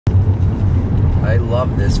I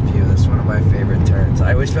love this view. This is one of my favorite turns.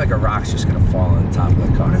 I always feel like a rock's just gonna fall on the top of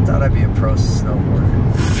the car. I thought I'd be a pro snowboarder.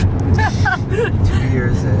 2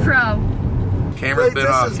 years in. Pro. Camera's been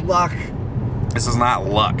off. This is luck. This is not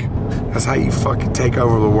luck. That's how you fucking take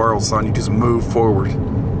over the world, son. You just move forward.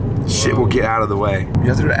 Shit will get out of the way. You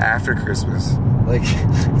have to do it after Christmas. Like,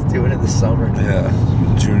 do it in the summer. Yeah,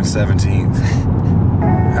 June 17th.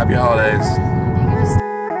 Happy holidays.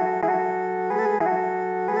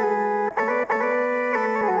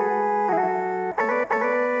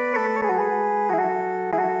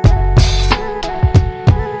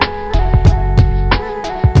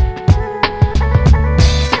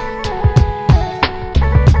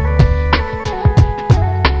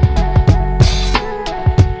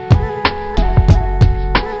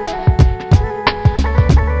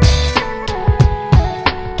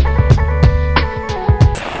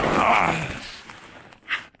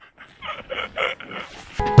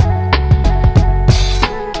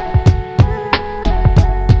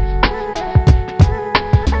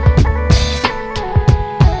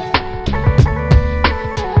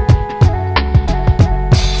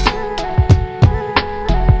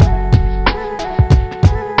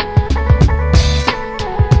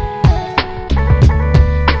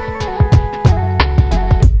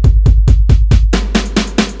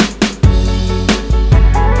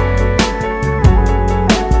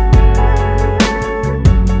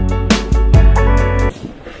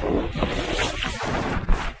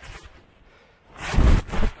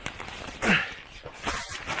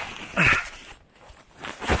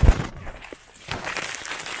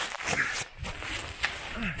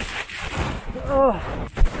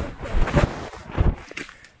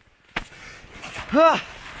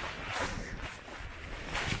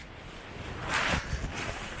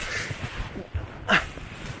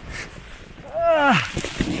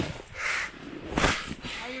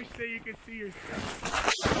 I wish that you could see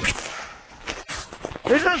yourself.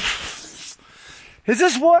 Is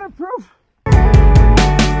this waterproof?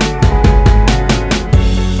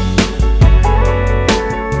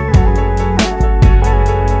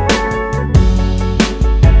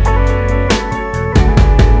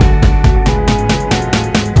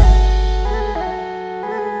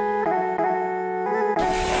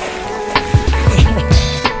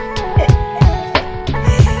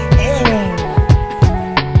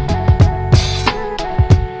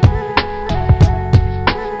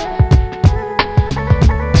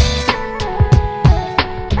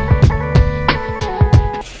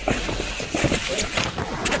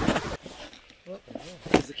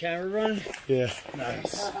 Camera running? Yeah.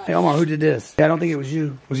 Nice. Hey Omar, who did this? I don't think it was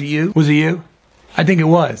you. Was it you? Was it you? I think it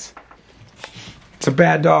was. It's a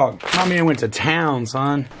bad dog. My man went to town,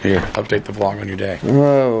 son. Here, update the vlog on your day.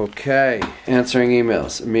 Okay. Answering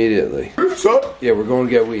emails immediately. What's up? Yeah, we're going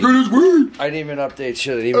to get weed. It is weed. I didn't even update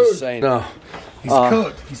shit. He was saying. No. He's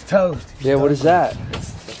cooked. He's toast. Yeah, what is that?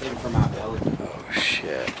 It's the thing from my belly. Oh,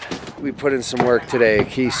 shit. We put in some work today at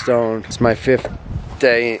Keystone. It's my 5th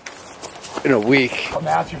day in a week. Oh,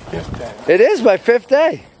 now it's your 5th day. It is my 5th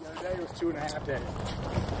day. The other day it was 2.5 days.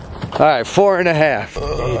 All right,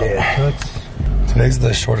 4.5. Today's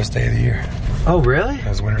the shortest day of the year. Oh, really?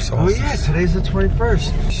 It's winter Oh, solstice. yeah, today's the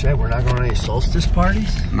 21st. Shit, we're not going to any solstice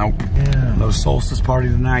parties? Nope. Yeah. No solstice party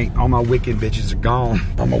tonight. All my wicked bitches are gone.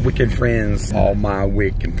 All my wicked friends. All my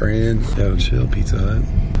wicked friends. Yo, chill, Pizza Hut.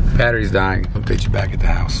 Battery's dying. I'll update you back at the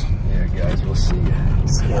house. Yeah, guys, we'll see you.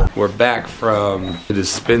 We're back from the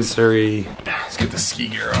dispensary. Let's get the ski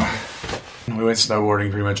gear on. We went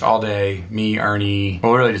snowboarding pretty much all day. Me, Ernie,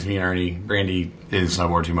 well really just me and Ernie. Brandy didn't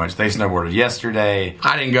snowboard too much. They snowboarded yesterday.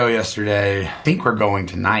 I didn't go yesterday. I think we're going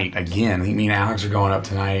tonight again. I think me and Alex are going up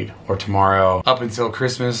tonight or tomorrow. Up until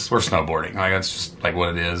Christmas, we're snowboarding. Like that's just like what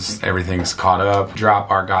it is. Everything's caught up.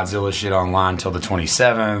 Drop our Godzilla shit online till the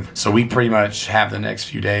 27th. So we pretty much have the next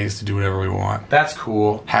few days to do whatever we want. That's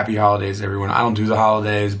cool. Happy holidays, everyone. I don't do the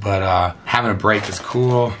holidays, but having a break is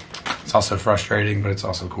cool. It's also frustrating, but it's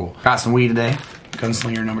also cool. Got some weed today.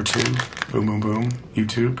 Gunslinger number 2. Boom, boom, boom.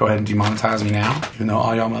 YouTube, go ahead and demonetize me now. Even though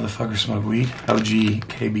all y'all motherfuckers smoke weed. OG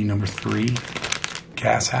KB number 3.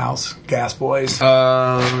 Gas House. Gas Boys.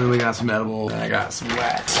 Then we got some edible. And I got some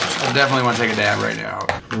wax. I definitely want to take a dab right now.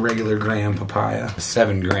 Regular gram papaya. A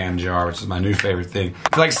 7-gram jar, which is my new favorite thing.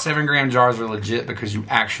 I feel like 7-gram jars are legit because you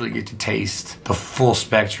actually get to taste the full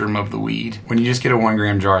spectrum of the weed. When you just get a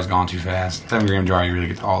 1-gram jar, it's gone too fast. 7-gram jar, you really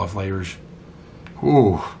get all the flavors.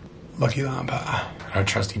 Ooh. Lucky Lime Pie. Our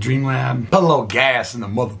trusty Dream Lab. Put a little gas in the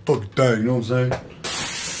motherfucking thing, you know what I'm saying?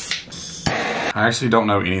 I I actually don't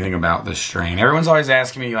know anything about this strain. Everyone's always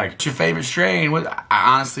asking me, like, what's your favorite strain?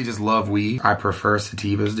 I honestly just love weed. I prefer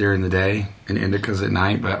sativas during the day and indicas at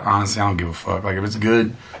night, but honestly, I don't give a fuck. Like, if it's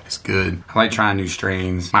good, it's good. I like trying new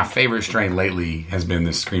strains. My favorite strain lately has been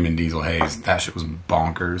this Screaming Diesel Haze. That shit was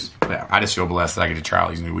bonkers. But yeah, I just feel blessed that I get to try all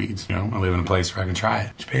these new weeds. You know, I live in a place where I can try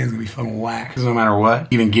it. Japan's gonna be fucking whack. Because no matter what,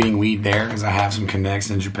 even getting weed there, because I have some connects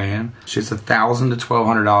in Japan, shit's $1,000 to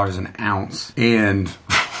 $1,200 an ounce. And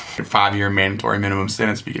 5-year mandatory minimum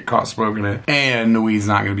sentence if you get caught smoking it. And the weed's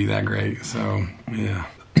not gonna be that great. So, yeah.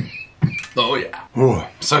 Oh yeah. Ooh.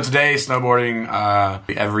 So today, snowboarding,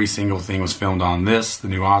 every single thing was filmed on this, the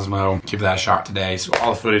new Osmo. Give that a shot today. So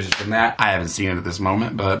all the footage is from that. I haven't seen it at this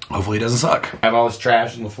moment, but hopefully it doesn't suck. I have all this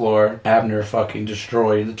trash on the floor. Abner fucking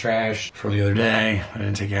destroyed the trash from the other day. I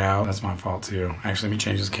didn't take it out. That's my fault too. Actually, let me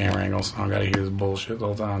change this camera angle so I don't gotta hear this bullshit the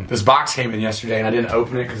whole time. This box came in yesterday and I didn't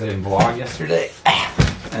open it because I didn't vlog yesterday.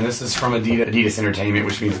 And this is from Adidas Entertainment,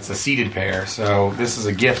 which means it's a seated pair. So this is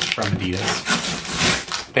a gift from Adidas.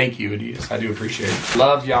 Thank you, Adidas. I do appreciate it.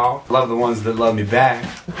 Love y'all. Love the ones that love me back.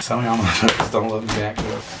 Some of y'all motherfuckers don't love me back,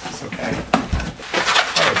 though. It's okay.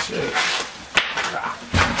 Oh, shit.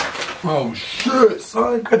 Oh, shit,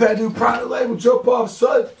 son. Got that new private label jump off,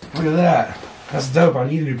 son. Look at that. That's dope. I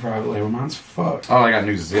need a new private label. Mine's fucked. Oh, I got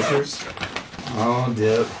new zippers. Oh,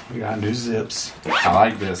 dip. We got new zips. I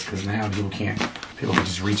like this because now people can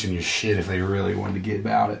just reach in your shit if they really wanted to get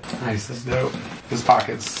about it. Nice, that's dope. This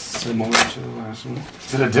pocket's similar to the last one.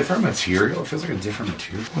 Is it a different material? It feels like a different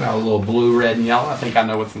material. We got a little blue, red, and yellow. I think I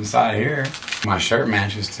know what's inside here. My shirt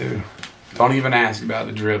matches too. Don't even ask about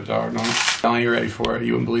the drip, dog. Don't you ready for it.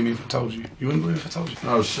 You wouldn't believe me if I told you. You wouldn't believe me if I told you.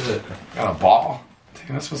 Oh shit. Got a ball.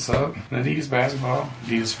 Damn, that's what's up. An Adidas basketball.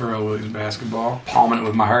 Adidas Pharrell Williams basketball. Palming it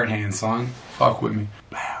with my hurt hand, son. Fuck with me.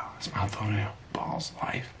 Wow, that's my thumbnail. Balls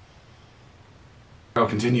life. Pharrell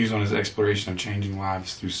continues on his exploration of changing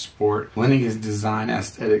lives through sport, blending his design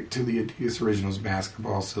aesthetic to the Adidas Originals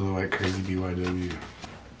basketball silhouette crazy BYW.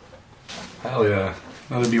 Hell yeah.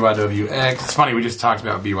 Another BYWX. It's funny, we just talked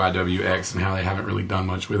about BYWX and how they haven't really done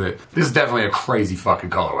much with it. This is definitely a crazy fucking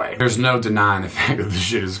colorway. There's no denying the fact that this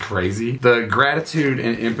shit is crazy. The gratitude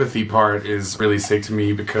and empathy part is really sick to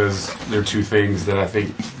me because they're two things that I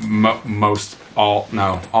think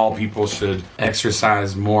all people should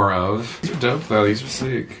exercise more of. These are dope though, these are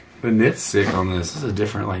sick. The knit's sick on this. This is a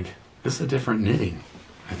different knitting,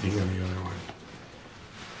 I think, than the other one.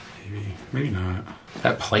 Maybe not.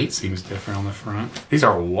 That plate seems different on the front. These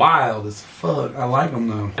are wild as fuck. I like them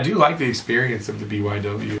though. I do like the experience of the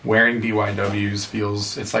BYW. Wearing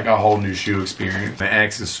BYWs it's like a whole new shoe experience. The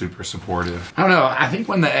X is super supportive. I don't know, I think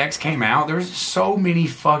when the X came out, there's so many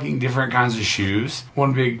fucking different kinds of shoes.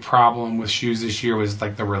 One big problem with shoes this year was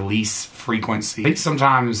like the release frequency. I think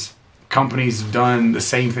sometimes companies have done the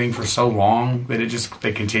same thing for so long that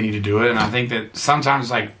they continue to do it, and I think that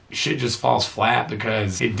sometimes like shit just falls flat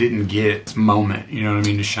because it didn't get its moment, you know what I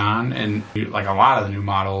mean, to shine. And like a lot of the new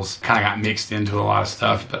models kind of got mixed into a lot of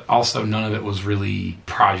stuff, but also none of it was really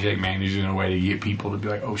project managed in a way to get people to be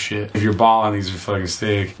like, oh shit, if you're balling, these are fucking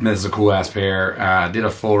sick. And this is a cool ass pair. I did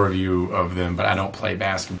a full review of them, but I don't play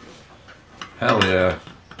basketball. Hell yeah.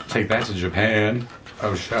 Take that to Japan.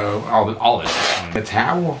 Oh show. All this shit. The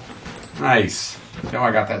towel. Nice. You know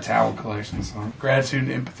I got that towel collection, so gratitude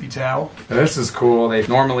and empathy towel. Now, this is cool.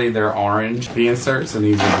 Normally they're orange, the inserts, and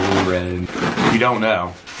these are blue, red. If you don't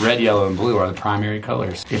know, red, yellow, and blue are the primary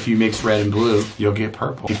colors. If you mix red and blue, you'll get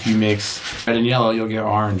purple. If you mix red and yellow, you'll get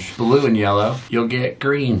orange. Blue and yellow, you'll get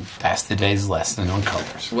green. That's today's lesson on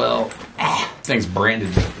colors. Well, this thing's branded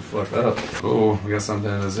the fuck up. Oh, we got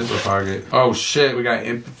something in the zipper pocket. Oh shit, we got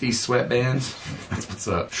empathy sweatbands. That's what's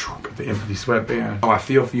up. Got the empathy sweatband. Oh, I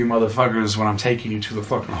feel for you motherfuckers when I'm taking you to the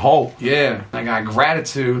fucking hole. Yeah, I got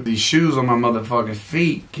gratitude. These shoes on my motherfucking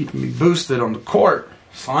feet keeping me boosted on the court.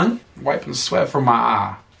 Son, wiping the sweat from my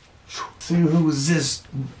eye. See who was this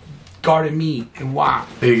guarding me and why.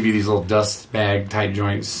 They give you these little dust bag type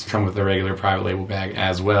joints. Come with the regular private label bag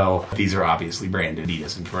as well. These are obviously branded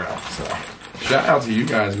Adidas and Pharrell. So shout out to you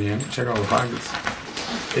guys, man. Check all the pockets.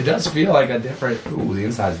 It does feel like a different. Ooh, the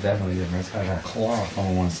inside's definitely different. It's got a cloth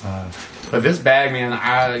on one side. But this bag, man,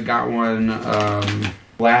 I got one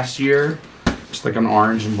last year. Just like an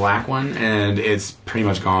orange and black one, and it's pretty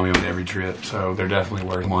much gone me on every trip, so they're definitely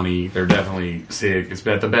worth money. They're definitely sick. It's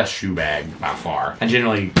the best shoe bag by far. I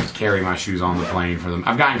generally carry my shoes on the plane for them.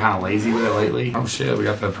 I've gotten kind of lazy with it lately. Oh shit, we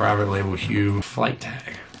got the private label Hue flight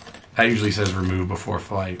tag. That usually says remove before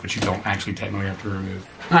flight, but you don't actually technically have to remove.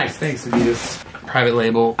 Nice, thanks Adidas. Private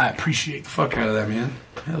label. I appreciate the fuck out of that, man.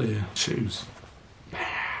 Hell yeah. Shoes.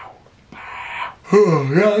 Pow. Pow.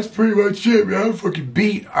 Oh, yeah, that's pretty much it, man. I'm fucking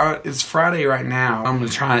beat. It's Friday right now. I'm gonna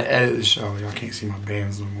try and edit the show. Y'all can't see my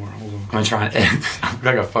bands no more. Hold on. I'm gonna try and edit. I'm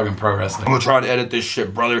like a fucking pro wrestler. I'm gonna try to edit this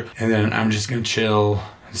shit, brother. And then I'm just gonna chill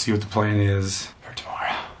and see what the plan is for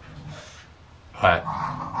tomorrow. What?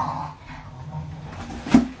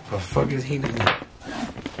 The fuck is he doing?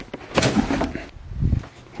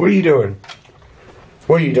 What are you doing?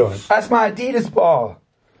 What are you doing? That's my Adidas ball.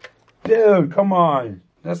 Dude, come on.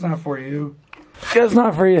 That's not for you. That's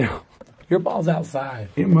not for you. Your ball's outside.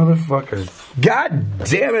 You motherfucker. God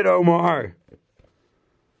damn it, Omar.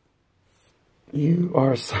 You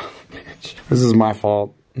are a son of a bitch. This is my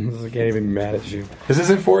fault. I can't even be mad at you. This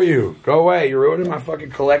isn't for you. Go away. You're ruining my fucking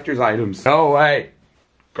collector's items. Go away.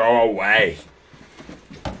 Go away.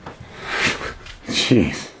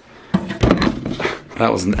 Jeez.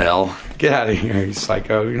 That was an L. Get out of here, you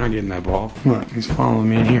psycho. You're not getting that ball. Look, he's following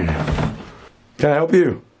me in here now. Can I help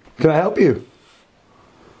you? Can I help you?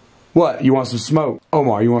 What? You want some smoke?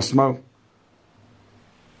 Omar, you want smoke?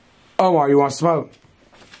 Omar, you want smoke?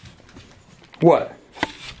 What?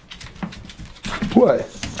 What?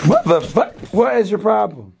 What the fuck? What is your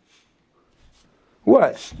problem?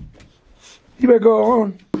 What? You better go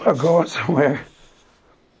on. You better go on somewhere.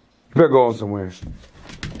 You better go on somewhere.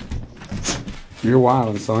 You're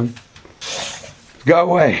wild, son. Go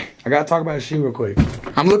away. I gotta talk about a shoe real quick.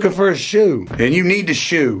 I'm looking for a shoe, and you need the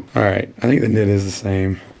shoe. All right, I think the knit is the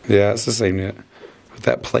same. Yeah, it's the same knit. But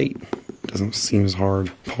that plate doesn't seem as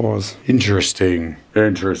hard. Pause. Interesting.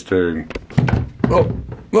 Interesting. Whoa,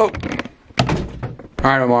 whoa. All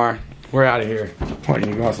right, Omar, we're out of here. What,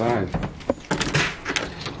 you go outside?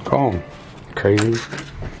 Go on. Crazy.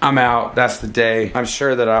 I'm out. That's the day. I'm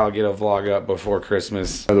sure that I'll get a vlog up before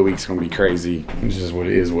Christmas. The week's gonna be crazy. It's just what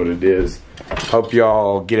it is. Hope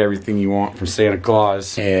y'all get everything you want from Santa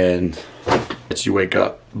Claus and that you wake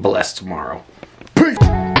up blessed tomorrow.